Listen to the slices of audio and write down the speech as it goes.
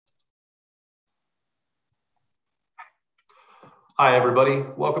Hi, everybody.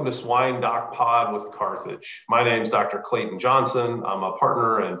 Welcome to Swine Doc Pod with Carthage. My name is Dr. Clayton Johnson. I'm a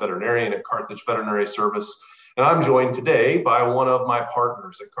partner and veterinarian at Carthage Veterinary Service, and I'm joined today by one of my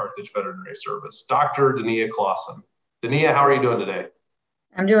partners at Carthage Veterinary Service, Dr. Dania Clausen. Dania, how are you doing today?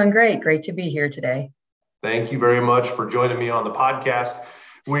 I'm doing great. Great to be here today. Thank you very much for joining me on the podcast.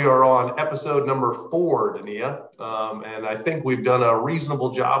 We are on episode number 4, Dania, and I think we've done a reasonable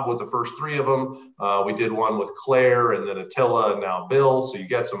job with the first 3 of them. We did one with Claire and then Attila and now Bill, so you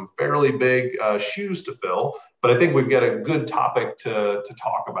got some fairly big shoes to fill, but I think we've got a good topic to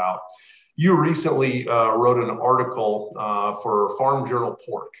talk about. You recently wrote an article for Farm Journal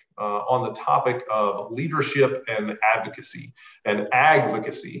Pork on the topic of leadership and advocacy and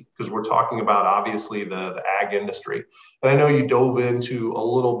agvocacy, because we're talking about obviously the ag industry. And I know you dove into a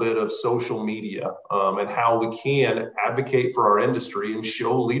little bit of social media and how we can advocate for our industry and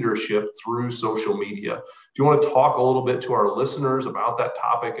show leadership through social media. Do you want to talk a little bit to our listeners about that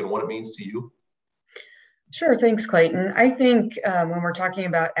topic and what it means to you? Sure. Thanks, Clayton. I think when we're talking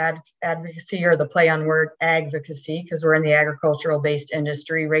about advocacy, or the play on word advocacy, because we're in the agricultural based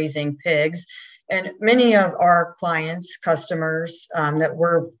industry raising pigs, and many of our clients, customers that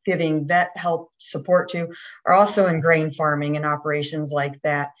we're giving vet help support to are also in grain farming and operations like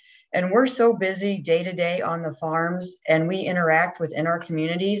that. And we're so busy day to day on the farms, and we interact within our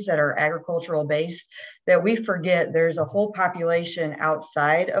communities that are agricultural based, that we forget there's a whole population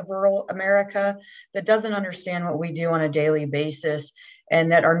outside of rural America that doesn't understand what we do on a daily basis,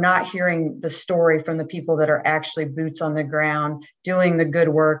 and that are not hearing the story from the people that are actually boots on the ground doing the good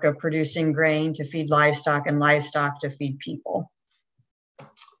work of producing grain to feed livestock and livestock to feed people.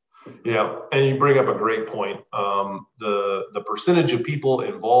 Yeah, and you bring up a great point. The percentage of people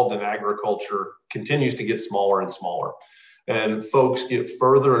involved in agriculture continues to get smaller and smaller, and folks get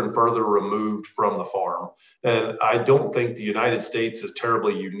further and further removed from the farm. And I don't think the United States is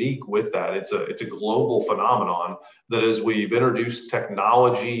terribly unique with that. It's a global phenomenon that as we've introduced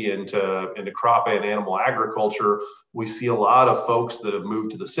technology into crop and animal agriculture, we see a lot of folks that have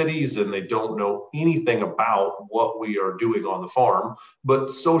moved to the cities and they don't know anything about what we are doing on the farm.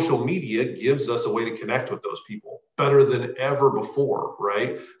 But social media gives us a way to connect with those people better than ever before,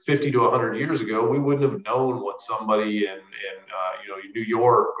 right? 50 to 100 years ago, we wouldn't have known what somebody in New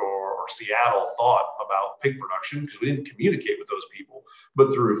York or Seattle thought about pig production because we didn't communicate with those people.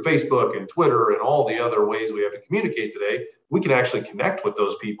 But through Facebook and Twitter and all the other ways we have to communicate today, we can actually connect with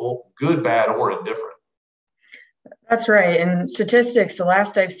those people, good, bad, or indifferent. That's right. And statistics, the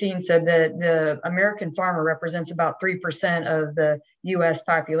last I've seen, said that the American farmer represents about 3% of the US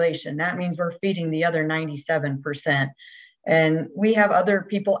population. That means we're feeding the other 97%. And we have other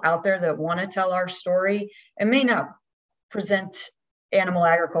people out there that want to tell our story and may not present animal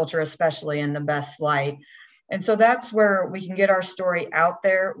agriculture, especially, in the best light. And so that's where we can get our story out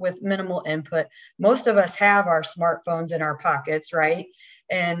there with minimal input. Most of us have our smartphones in our pockets, right?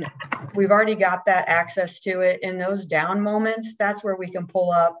 And we've already got that access to it. In those down moments, that's where we can pull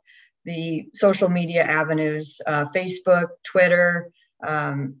up the social media avenues, Facebook, Twitter,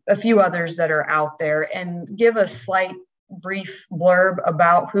 a few others that are out there, and give a slight brief blurb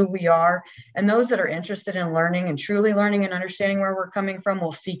about who we are. And those that are interested in learning and truly learning and understanding where we're coming from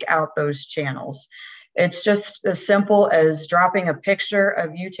will seek out those channels. It's just as simple as dropping a picture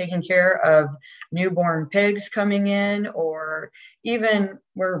of you taking care of newborn pigs coming in, or even,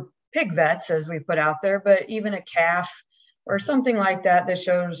 we're pig vets as we put out there, but even a calf or something like that that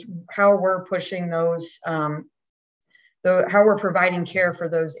shows how we're pushing those, how we're providing care for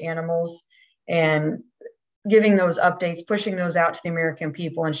those animals and giving those updates, pushing those out to the American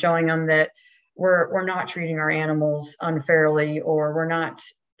people and showing them that we're not treating our animals unfairly, or we're not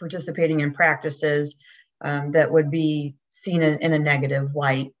participating in practices that would be seen in a negative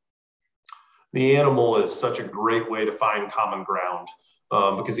light. The animal is such a great way to find common ground.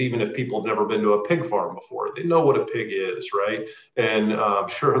 Because even if people have never been to a pig farm before, they know what a pig is, right? And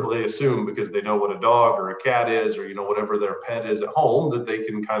sure, they assume because they know what a dog or a cat is, or whatever their pet is at home, that they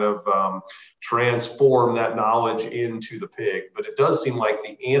can kind of transform that knowledge into the pig. But it does seem like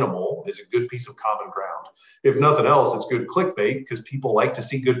the animal is a good piece of common ground. If nothing else, it's good clickbait because people like to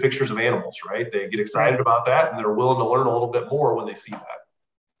see good pictures of animals, right? They get excited about that, and they're willing to learn a little bit more when they see that.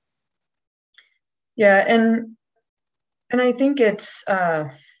 Yeah, and I think it's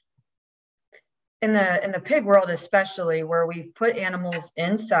in the pig world, especially, where we put animals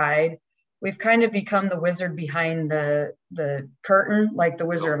inside, we've kind of become the wizard behind the curtain, like the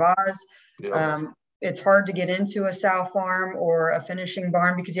Wizard of Oz. Yeah. It's hard to get into a sow farm or a finishing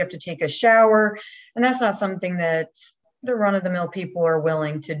barn because you have to take a shower, and that's not something that the run-of-the-mill people are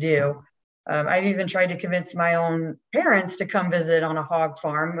willing to do. I've even tried to convince my own parents to come visit on a hog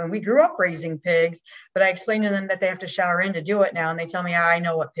farm. And we grew up raising pigs, but I explained to them that they have to shower in to do it now. And they tell me, I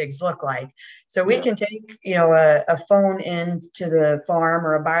know what pigs look like. So we can take, a phone in to the farm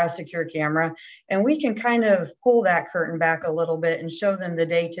or a biosecure camera, and we can kind of pull that curtain back a little bit and show them the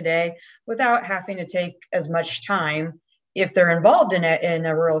day to day without having to take as much time if they're involved in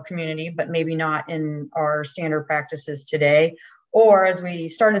a rural community, but maybe not in our standard practices today. Or as we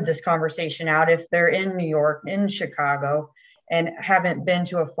started this conversation out, if they're in New York, in Chicago, and haven't been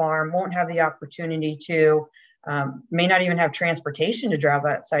to a farm, won't have the opportunity to, may not even have transportation to drive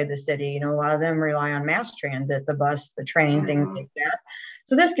outside the city. A lot of them rely on mass transit, the bus, the train, things like that.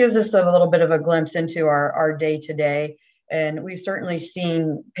 So this gives us a little bit of a glimpse into our day-to-day. And we've certainly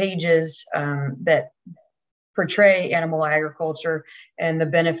seen pages that portray animal agriculture and the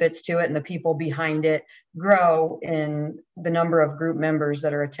benefits to it and the people behind it grow in the number of group members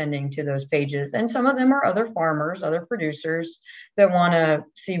that are attending to those pages. And some of them are other farmers, other producers that want to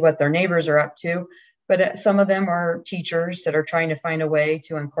see what their neighbors are up to. But some of them are teachers that are trying to find a way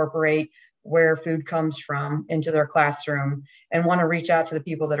to incorporate where food comes from into their classroom and want to reach out to the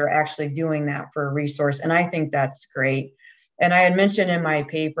people that are actually doing that for a resource. And I think that's great. And I had mentioned in my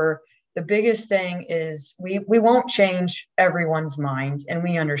paper, the biggest thing is we won't change everyone's mind, and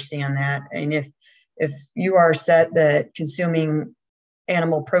we understand that. And if you are set that consuming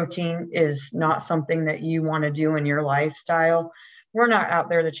animal protein is not something that you want to do in your lifestyle, we're not out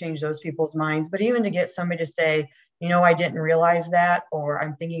there to change those people's minds. But even to get somebody to say, I didn't realize that, or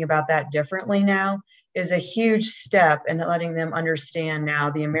I'm thinking about that differently now, is a huge step in letting them understand now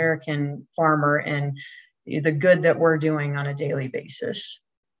the American farmer and the good that we're doing on a daily basis.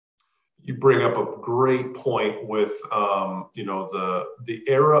 You bring up a great point with, the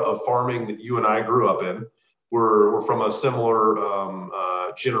era of farming that you and I grew up in. We're from a similar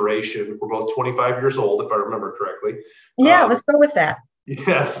generation. We're both 25 years old, if I remember correctly. Yeah, let's go with that.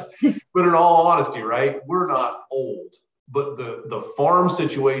 Yes, but in all honesty, right, we're not old. But the farm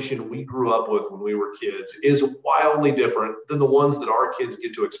situation we grew up with when we were kids is wildly different than the ones that our kids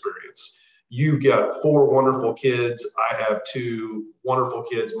get to experience. You've got 4 wonderful kids. I have 2 wonderful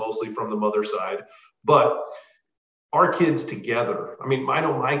kids, mostly from the mother side. But our kids together, I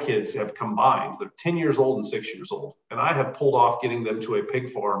know my kids have combined. They're 10 years old and 6 years old. And I have pulled off getting them to a pig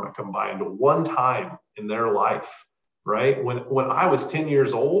farm combined one time in their life, right? When I was 10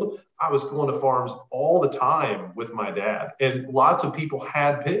 years old, I was going to farms all the time with my dad, and lots of people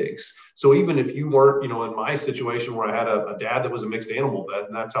had pigs. So even if you weren't, in my situation where I had a dad that was a mixed animal vet,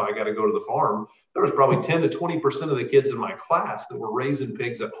 and that's how I got to go to the farm, there was probably 10 to 20% of the kids in my class that were raising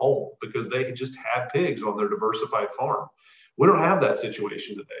pigs at home because they just had pigs on their diversified farm. We don't have that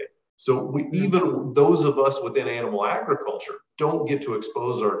situation today. So even those of us within animal agriculture don't get to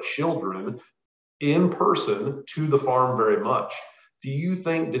expose our children in person to the farm very much. Do you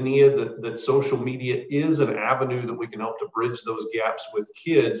think, Dania, that social media is an avenue that we can help to bridge those gaps with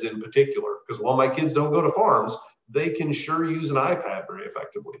kids in particular? Because while my kids don't go to farms, they can sure use an iPad very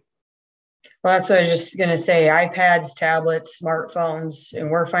effectively. Well, that's what I was just going to say. iPads, tablets, smartphones,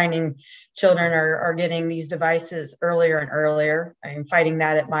 and we're finding children are getting these devices earlier and earlier. I'm fighting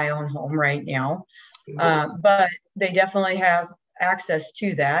that at my own home right now. But they definitely have access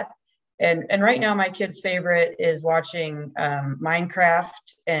to that. And right now, my kid's favorite is watching Minecraft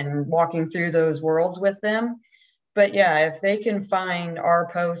and walking through those worlds with them. But yeah, if they can find our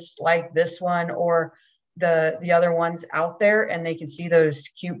posts like this one or the other ones out there, and they can see those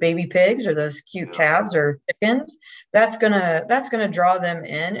cute baby pigs or those cute calves or chickens, that's gonna draw them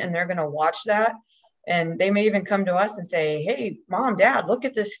in, and they're gonna watch that. And they may even come to us and say, "Hey, Mom, Dad, look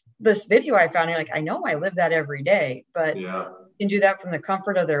at this video I found." And you're like, "I know, I live that every day," but can do that from the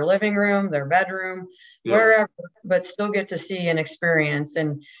comfort of their living room, their bedroom, wherever, but still get to see and experience.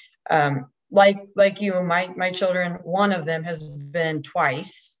 And like you, my children, one of them has been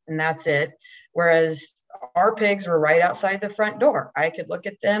twice, and that's it. Whereas our pigs were right outside the front door. I could look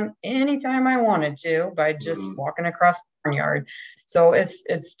at them anytime I wanted to by just walking across the barnyard. So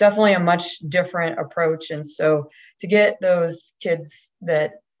it's definitely a much different approach. And so to get those kids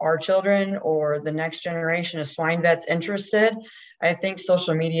that our children or the next generation of swine vets interested, I think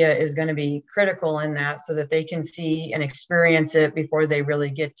social media is going to be critical in that, so that they can see and experience it before they really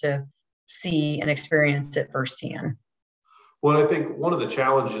get to see and experience it firsthand. Well, I think one of the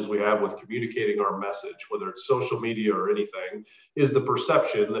challenges we have with communicating our message, whether it's social media or anything, is the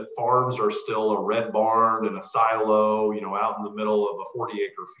perception that farms are still a red barn and a silo, out in the middle of a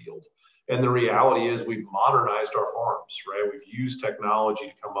 40-acre field. And the reality is we've modernized our farms, right? We've used technology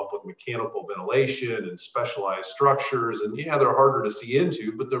to come up with mechanical ventilation and specialized structures. And yeah, they're harder to see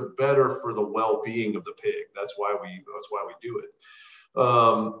into, but they're better for the well-being of the pig. That's why we do it.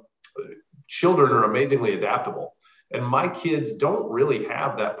 Children are amazingly adaptable. And my kids don't really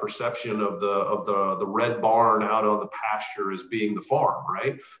have that perception of the red barn out on the pasture as being the farm,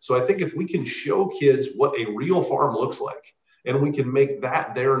 right? So I think if we can show kids what a real farm looks like, and we can make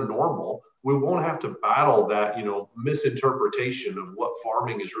that their normal, we won't have to battle that, misinterpretation of what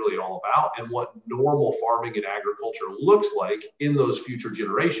farming is really all about and what normal farming and agriculture looks like in those future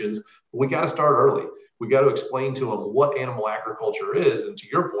generations. We got to start early. We got to explain to them what animal agriculture is, and to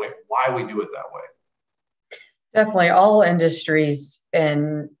your point, why we do it that way. Definitely, all industries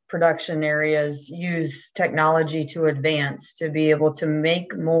and production areas use technology to advance, to be able to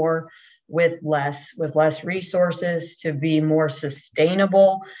make more with less resources, to be more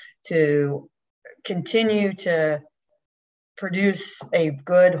sustainable, to continue to produce a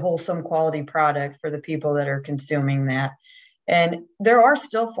good, wholesome quality product for the people that are consuming that. And there are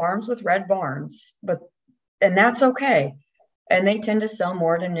still farms with red barns, and that's okay. And they tend to sell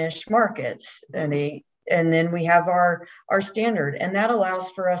more to niche markets, and then we have our standard, and that allows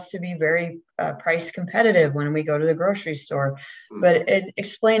for us to be very price competitive when we go to the grocery store. But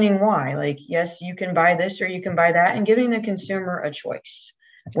explaining why, like, yes, you can buy this or you can buy that, and giving the consumer a choice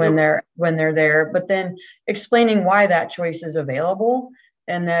when they're there, but then explaining why that choice is available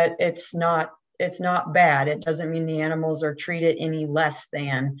and that it's not bad. It doesn't mean the animals are treated any less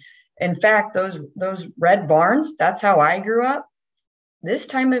than. In fact, those red barns, that's how I grew up. This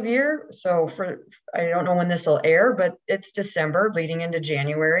time of year, so I don't know when this will air, but it's December leading into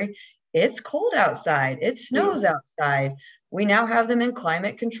January. It's cold outside. It snows outside. We now have them in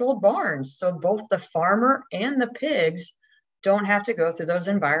climate controlled barns. So both the farmer and the pigs don't have to go through those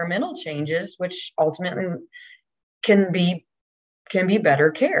environmental changes, which ultimately can be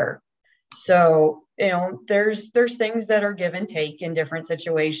better care. So, there's things that are give and take in different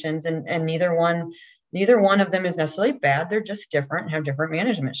situations, and neither one of them is necessarily bad. They're just different and have different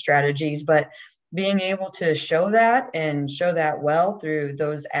management strategies. But being able to show that and show that well through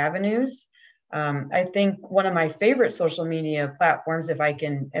those avenues, I think one of my favorite social media platforms, if I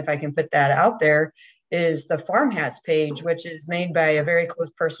can put that out there, is the Farm Hats page, which is made by a very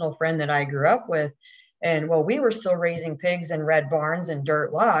close personal friend that I grew up with. And while we were still raising pigs in red barns and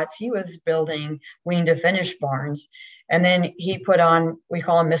dirt lots, he was building wean to finish barns. And then he put on, we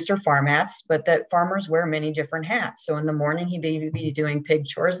call him Mr. Farm Hats, but that farmers wear many different hats. So in the morning, he'd be doing pig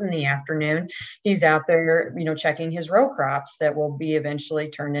chores. In the afternoon, he's out there, checking his row crops that will be eventually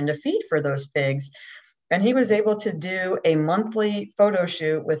turned into feed for those pigs. And he was able to do a monthly photo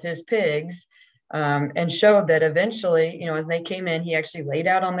shoot with his pigs, and showed that eventually, as they came in, he actually laid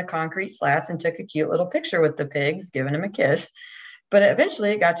out on the concrete slats and took a cute little picture with the pigs, giving them a kiss. But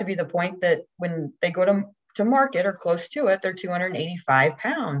eventually it got to be the point that when they go to market or close to it, they're 285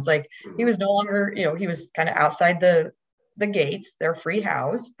 pounds. Like, he was no longer, he was kind of outside the gates, they're free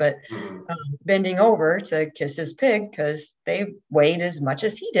house, but bending over to kiss his pig because they weighed as much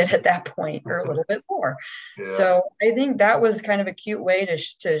as he did at that point, or a little bit more. Yeah. So I think that was kind of a cute way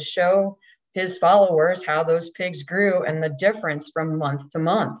to show his followers how those pigs grew and the difference from month to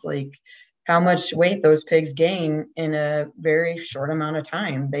month, like how much weight those pigs gain in a very short amount of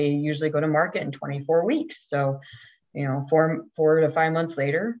time. They usually go to market in 24 weeks. So, 4 to 5 months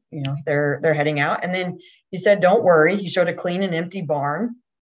later, they're heading out. And then he said, don't worry. He showed a clean and empty barn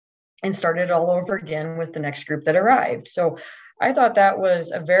and started all over again with the next group that arrived. So I thought that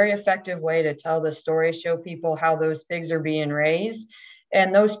was a very effective way to tell the story, show people how those pigs are being raised.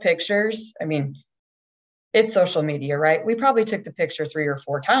 And those pictures, it's social media, right? We probably took the picture 3 or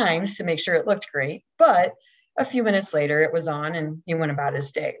 4 times to make sure it looked great, but a few minutes later it was on and he went about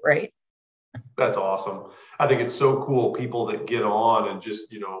his day, right? That's awesome. I think it's so cool, people that get on and just,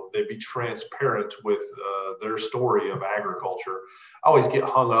 they be transparent with their story of agriculture. I always get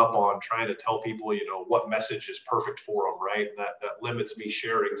hung up on trying to tell people, what message is perfect for them, right? And that limits me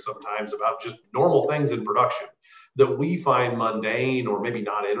sharing sometimes about just normal things in production that we find mundane or maybe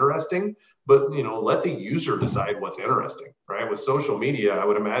not interesting, but let the user decide what's interesting, right? With social media, I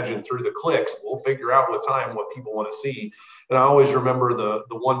would imagine through the clicks, we'll figure out with time what people want to see. And I always remember the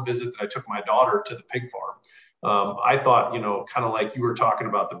one visit that I took my daughter to the pig farm. I thought, kind of like you were talking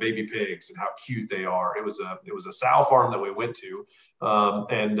about the baby pigs and how cute they are. It was a sow farm that we went to,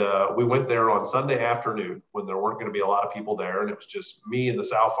 and we went there on Sunday afternoon when there weren't going to be a lot of people there, and it was just me and the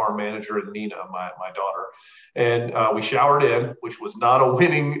sow farm manager and Nina, my daughter. And we showered in, which was not a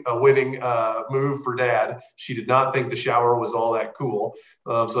winning move for Dad. She did not think the shower was all that cool.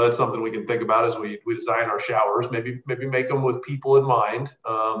 So that's something we can think about as we design our showers. Maybe make them with people in mind.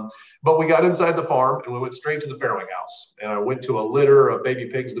 But we got inside the farm and we went straight to the farrowing house. And I went to a litter of baby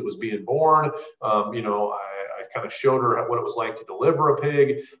pigs that was being born. I kind of showed her what it was like to deliver a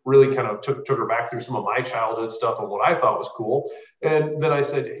pig. Really kind of took her back through some of my childhood stuff and what I thought was cool. And then I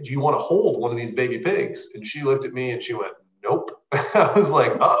said, "Do you want to hold one of these baby pigs?" And she looked at me and she went, "Nope." I was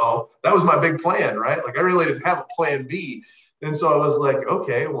like, "Uh-oh, that was my big plan, right?" Like I really didn't have a plan B. And so I was like,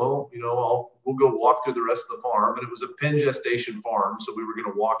 okay, well, we'll go walk through the rest of the farm. And it was a pen gestation farm. So we were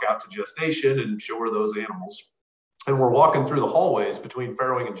going to walk out to gestation and show her those animals. And we're walking through the hallways between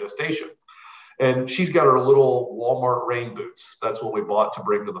farrowing and gestation. And she's got her little Walmart rain boots. That's what we bought to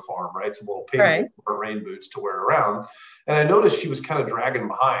bring to the farm, right? Some little pink Walmart rain boots to wear around. And I noticed she was kind of dragging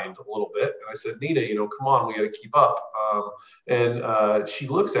behind a little bit. And I said, "Nina, come on, we got to keep up." And she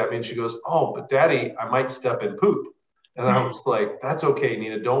looks at me and she goes, "Oh, but Daddy, I might step and poop." And I was like, "That's okay,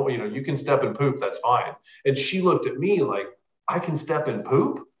 Nina. Don't, you can step and poop. That's fine." And she looked at me like, "I can step and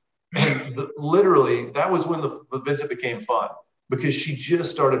poop?" And literally, that was when the visit became fun, because she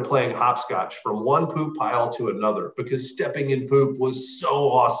just started playing hopscotch from one poop pile to another, because stepping in poop was so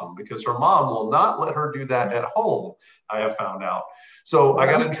awesome, because her mom will not let her do that at home, I have found out. So I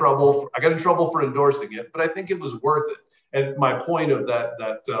got in trouble. I got in trouble for endorsing it, but I think it was worth it. And my point of that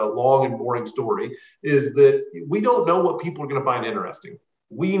long and boring story is that we don't know what people are going to find interesting.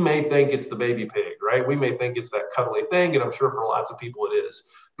 We may think it's the baby pig, right? We may think it's that cuddly thing, and I'm sure for lots of people it is.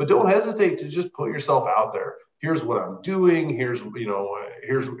 But don't hesitate to just put yourself out there. Here's what I'm doing. Here's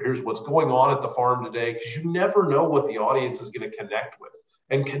what's going on at the farm today, because you never know what the audience is going to connect with.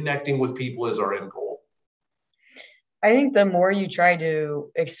 And connecting with people is our end goal. I think the more you try to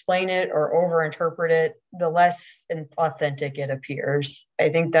explain it or overinterpret it, the less authentic it appears. I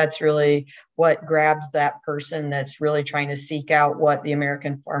think that's really what grabs that person that's really trying to seek out what the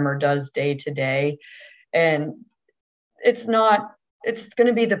American farmer does day to day. And it's going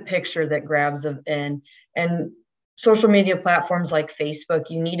to be the picture that grabs them in. And social media platforms like Facebook,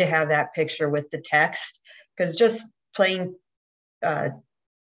 you need to have that picture with the text, because just plain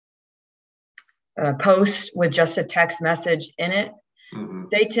post with just a text message in it,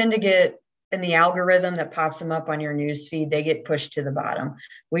 they tend to get in the algorithm that pops them up on your news feed, they get pushed to the bottom.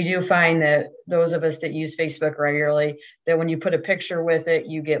 We do find that those of us that use Facebook regularly, that when you put a picture with it,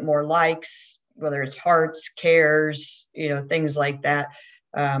 you get more likes, whether it's hearts, cares, things like that.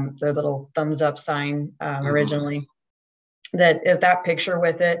 The little thumbs up sign originally, that if that picture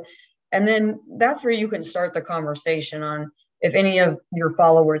with it. And then that's where you can start the conversation on if any of your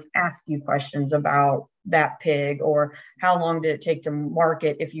followers ask you questions about that pig, or how long did it take to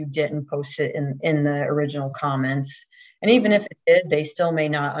market if you didn't post it in the original comments. And even if it did, they still may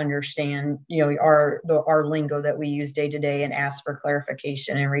not understand, our lingo that we use day to day, and ask for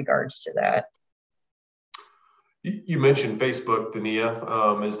clarification in regards to that. You mentioned Facebook,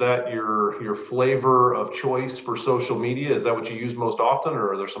 Dania. Is that your flavor of choice for social media? Is that what you use most often,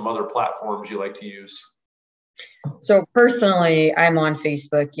 or are there some other platforms you like to use? So personally, I'm on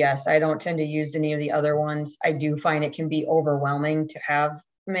Facebook. Yes, I don't tend to use any of the other ones. I do find it can be overwhelming to have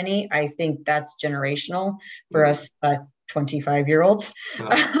many. I think that's generational for us 25-year-olds.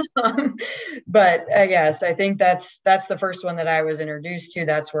 But yes, I think that's the first one that I was introduced to.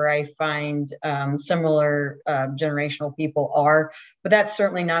 That's where I find similar generational people are. But that's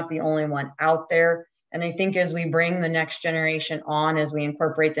certainly not the only one out there. And I think as we bring the next generation on, as we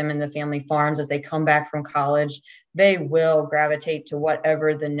incorporate them in the family farms, as they come back from college, they will gravitate to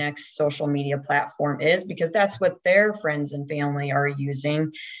whatever the next social media platform is, because that's what their friends and family are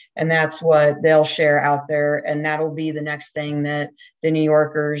using. And that's what they'll share out there. And that'll be the next thing that the New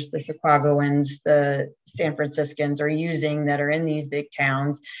Yorkers, the Chicagoans, the San Franciscans are using, that are in these big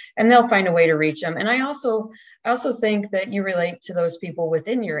towns, and they'll find a way to reach them. And I also think that you relate to those people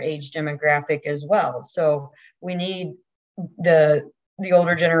within your age demographic as well. So we need the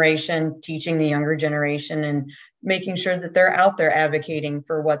older generation teaching the younger generation, and making sure that they're out there advocating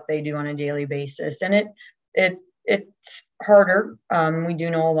for what they do on a daily basis. And it's harder. We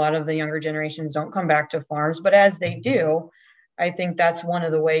do know a lot of the younger generations don't come back to farms, but as they do, I think that's one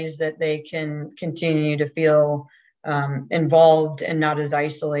of the ways that they can continue to feel involved and not as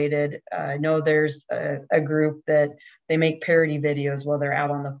isolated. I know there's a group that they make parody videos while they're out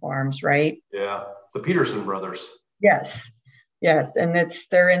on the farms, right? Yeah. The Peterson brothers. Yes. Yes. And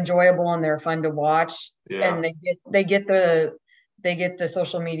they're enjoyable and they're fun to watch. Yeah. And they get the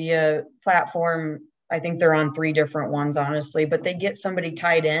social media platform. I think they're on 3 different ones, honestly, but they get somebody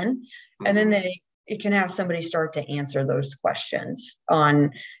tied in, and then it can have somebody start to answer those questions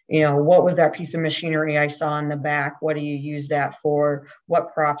on, what was that piece of machinery I saw in the back? What do you use that for?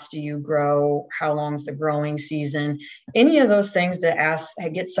 What crops do you grow? How long's the growing season? Any of those things to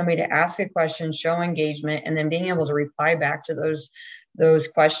get somebody to ask a question, show engagement, and then being able to reply back to those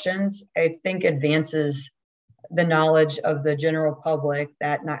questions, I think advances the knowledge of the general public,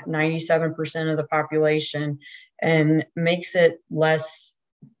 that 97% of the population, and makes it less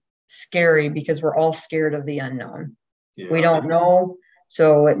scary, because we're all scared of the unknown. Yeah. We don't know,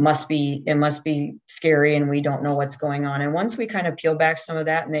 so it must be scary, and we don't know what's going on. And once we kind of peel back some of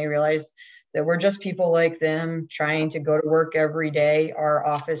that, and they realize that we're just people like them trying to go to work every day, our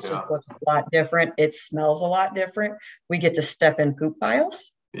office just looks a lot different, it smells a lot different, we get to step in poop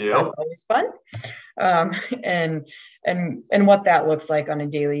piles. Yeah, that's always fun. And what that looks like on a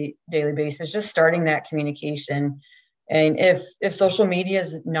daily basis, just starting that communication. And if social media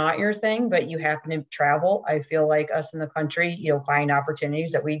is not your thing, but you happen to travel, I feel like us in the country, you'll find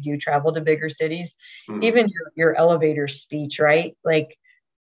opportunities that we do travel to bigger cities. Even your elevator speech, right? Like,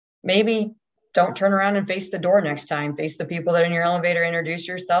 maybe don't turn around and face the door next time. Face the people that are in your elevator, introduce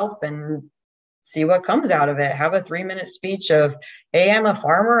yourself, and see what comes out of it. Have a 3-minute speech of, hey, I'm a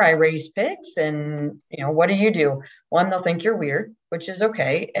farmer, I raise pigs, and what do you do? One, they'll think you're weird, which is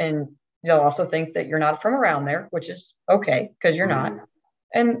okay. And they'll also think that you're not from around there, which is okay, because you're not.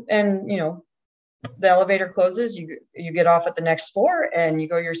 And the elevator closes, you get off at the next floor and you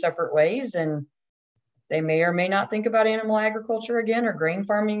go your separate ways, and they may or may not think about animal agriculture again or grain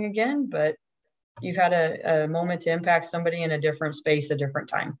farming again, but you've had a moment to impact somebody in a different space, a different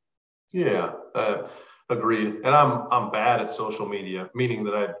time. Yeah, agreed. And I'm bad at social media, meaning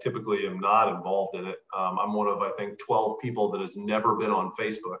that I typically am not involved in it. I'm one of, I think, 12 people that has never been on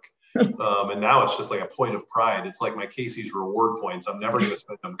Facebook. And now it's just like a point of pride. It's like my Casey's reward points. I'm never going to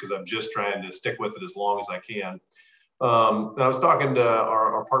spend them because I'm just trying to stick with it as long as I can. And I was talking to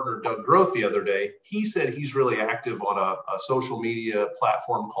our partner, Doug Groth, the other day. He said he's really active on a social media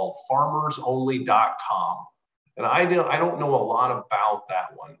platform called farmersonly.com. And I don't know a lot about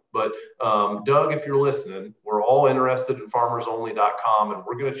that one, but Doug, if you're listening, we're all interested in farmersonly.com, and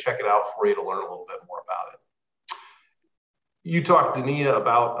we're going to check it out for you to learn a little bit more about it. You talked to Nia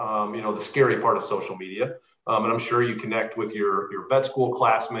about, the scary part of social media. And I'm sure you connect with your vet school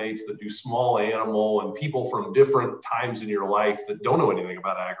classmates that do small animal and people from different times in your life that don't know anything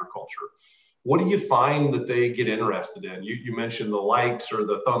about agriculture. What do you find that they get interested in? You mentioned the likes or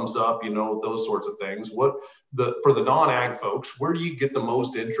the thumbs up, those sorts of things. For the non-ag folks, where do you get the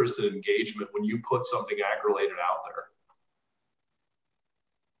most interest and engagement when you put something ag-related out there?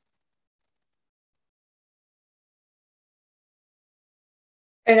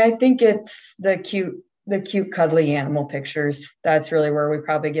 And I think it's the cute, cuddly animal pictures. That's really where we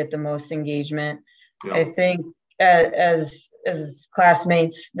probably get the most engagement. Yeah. I think as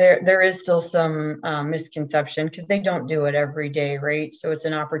classmates, there is still some misconception, because they don't do it every day, right? So it's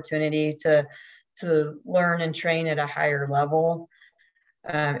an opportunity to learn and train at a higher level.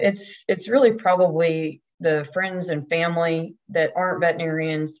 It's really probably the friends and family that aren't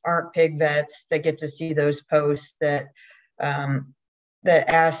veterinarians, aren't pig vets, that get to see those posts that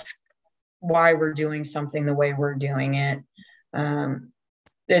ask why we're doing something the way we're doing it.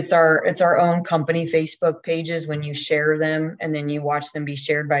 It's our own company Facebook pages when you share them, and then you watch them be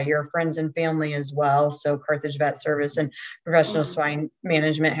shared by your friends and family as well. So Carthage Vet Service and Professional Swine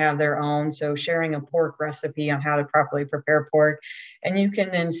Management have their own. So sharing a pork recipe on how to properly prepare pork, and you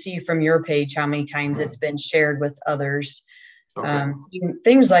can then see from your page how many times it's been shared with others. Okay.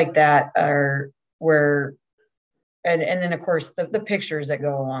 Things like that are where. And then, of course, the pictures that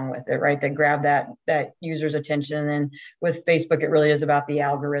go along with it, right? That grab that user's attention. And then with Facebook, it really is about the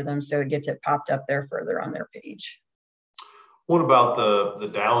algorithm. So it gets it popped up there further on their page. What about the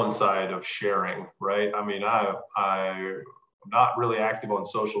downside of sharing, right? I mean, I'm not really active on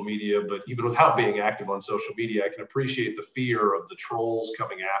social media, but even without being active on social media, I can appreciate the fear of the trolls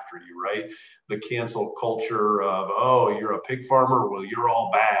coming after you, right? The cancel culture of, oh, you're a pig farmer, well, you're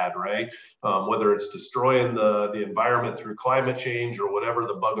all bad, right? Whether it's destroying the environment through climate change or whatever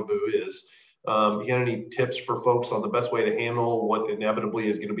the bugaboo is. You got any tips for folks on the best way to handle what inevitably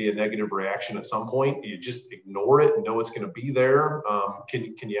is going to be a negative reaction at some point? You just ignore it and know it's going to be there.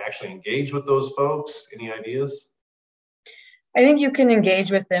 Can you actually engage with those folks? Any ideas? I think you can engage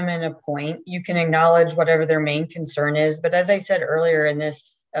with them in a point. You can acknowledge whatever their main concern is. But as I said earlier in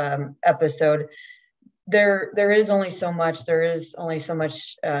this episode, there is only so much. There is only so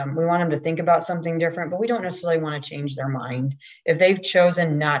much. We want them to think about something different, but we don't necessarily want to change their mind. If they've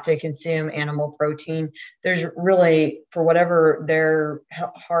chosen not to consume animal protein, there's really, for whatever their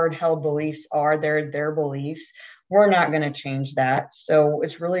hard held beliefs are, their beliefs, we're not going to change that. So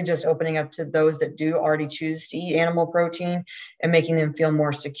it's really just opening up to those that do already choose to eat animal protein and making them feel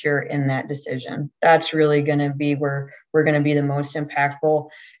more secure in that decision. That's really going to be where we're going to be the most impactful.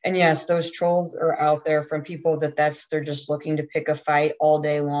 And yes, those trolls are out there from people they're just looking to pick a fight all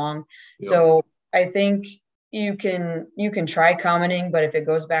day long. Yep. So I think you can try commenting, but if it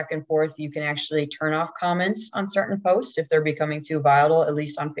goes back and forth, you can actually turn off comments on certain posts if they're becoming too volatile, at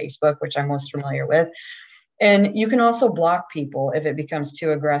least on Facebook, which I'm most familiar with. And you can also block people if it becomes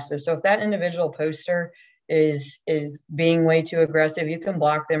too aggressive. So if that individual poster is being way too aggressive, you can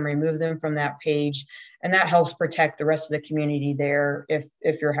block them, remove them from that page. And that helps protect the rest of the community there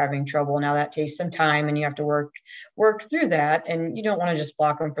if you're having trouble. Now that takes some time and you have to work through that. And you don't want to just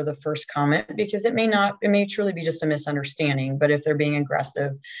block them for the first comment because it may truly be just a misunderstanding. But if they're being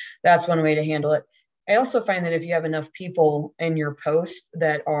aggressive, that's one way to handle it. I also find that if you have enough people in your post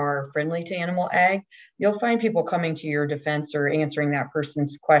that are friendly to animal ag, you'll find people coming to your defense or answering that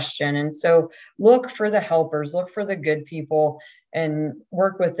person's question. And so look for the helpers, look for the good people and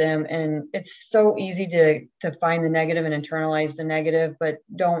work with them. And it's so easy to find the negative and internalize the negative, but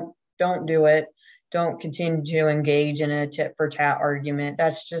don't do it. Don't continue to engage in a tit for tat argument.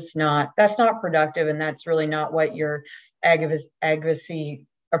 That's not productive. And that's really not what your advocacy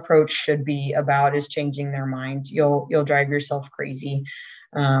approach should be about, is changing their mind. You'll drive yourself crazy.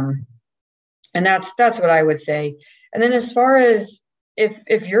 And that's what I would say. And then as far as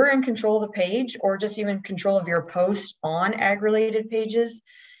if you're in control of the page or just even control of your post on ag-related pages,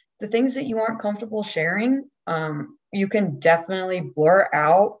 the things that you aren't comfortable sharing, you can definitely blur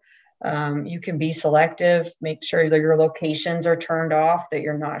out. You can be selective, make sure that your locations are turned off, that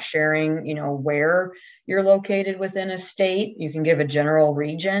you're not sharing, where you're located within a state. You can give a general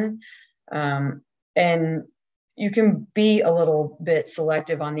region, and you can be a little bit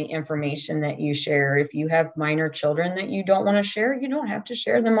selective on the information that you share. If you have minor children that you don't want to share, you don't have to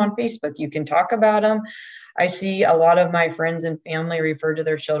share them on Facebook. You can talk about them. I see a lot of my friends and family refer to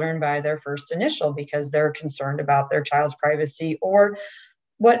their children by their first initial because they're concerned about their child's privacy or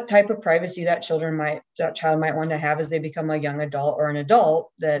what type of privacy that child might want to have as they become a young adult or an adult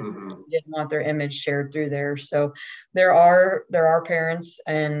that didn't want their image shared through there. So there are parents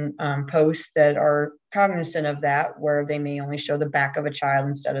and posts that are cognizant of that, where they may only show the back of a child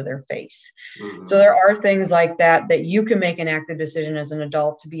instead of their face. So there are things like that you can make an active decision as an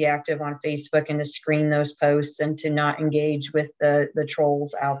adult to be active on Facebook and to screen those posts and to not engage with the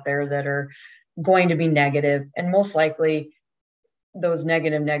trolls out there that are going to be negative. And most likely those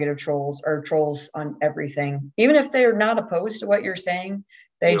negative trolls are trolls on everything. Even if they're not opposed to what you're saying,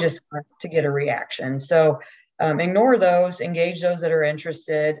 they just want to get a reaction. So ignore those, engage those that are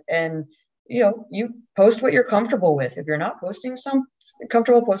interested, and you post what you're comfortable with. If you're not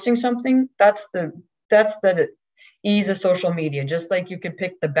comfortable posting something, that's the ease of social media. Just like you could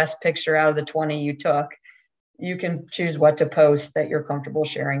pick the best picture out of the 20 you took, you can choose what to post that you're comfortable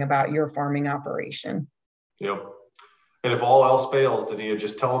sharing about your farming operation. Yep. And if all else fails, Dania,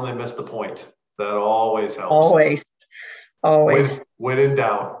 just tell them they missed the point. That always helps. Always. When in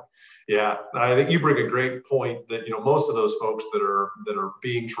doubt. Yeah, I think you bring a great point that, most of those folks that are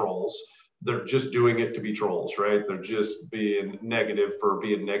being trolls, they're just doing it to be trolls, right? They're just being negative for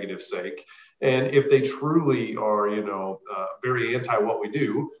being negative sake. And if they truly are, very anti what we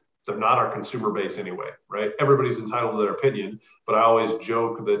do, they're not our consumer base anyway, right? Everybody's entitled to their opinion, but I always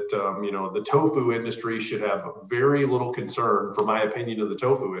joke that, the tofu industry should have very little concern for my opinion of the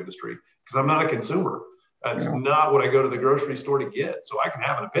tofu industry because I'm not a consumer. That's not what I go to the grocery store to get. So I can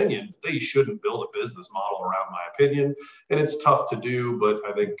have an opinion. They shouldn't build a business model around my opinion. And it's tough to do, but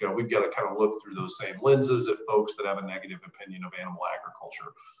I think we've got to kind of look through those same lenses at folks that have a negative opinion of animal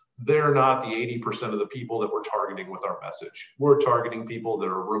agriculture. They're not the 80% of the people that we're targeting with our message. We're targeting people that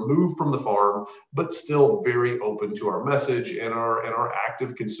are removed from the farm, but still very open to our message and are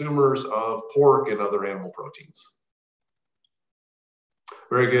active consumers of pork and other animal proteins.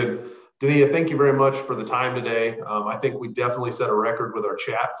 Very good. Dania, thank you very much for the time today. I think we definitely set a record with our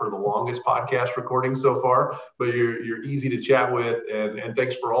chat for the longest podcast recording so far, but you're easy to chat with, and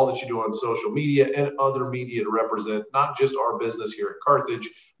thanks for all that you do on social media and other media to represent not just our business here at Carthage,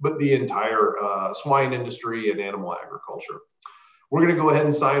 but the entire swine industry and animal agriculture. We're going to go ahead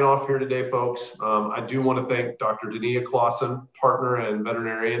and sign off here today, folks. I do want to thank Dr. Dania Clausen, partner and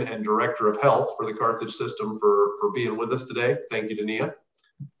veterinarian and director of health for the Carthage system for being with us today. Thank you, Dania.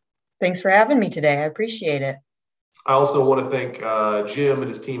 Thanks for having me today. I appreciate it. I also want to thank Jim and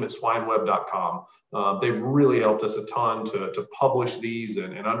his team at swineweb.com. They've really helped us a ton to publish these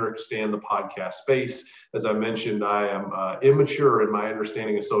and understand the podcast space. As I mentioned, I am immature in my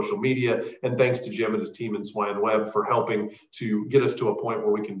understanding of social media, and thanks to Jim and his team in SwineWeb for helping to get us to a point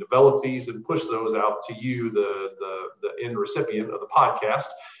where we can develop these and push those out to you, the end recipient of the podcast.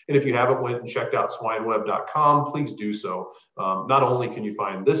 And if you haven't went and checked out swineweb.com, please do so. Not only can you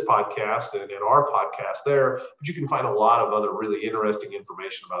find this podcast and our podcast there, but you can find a lot of other really interesting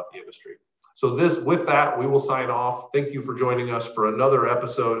information about the industry. So with that, we will sign off. Thank you for joining us for another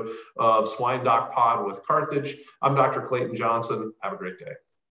episode of Swine Doc Pod with Carthage. I'm Dr. Clayton Johnson. Have a great day.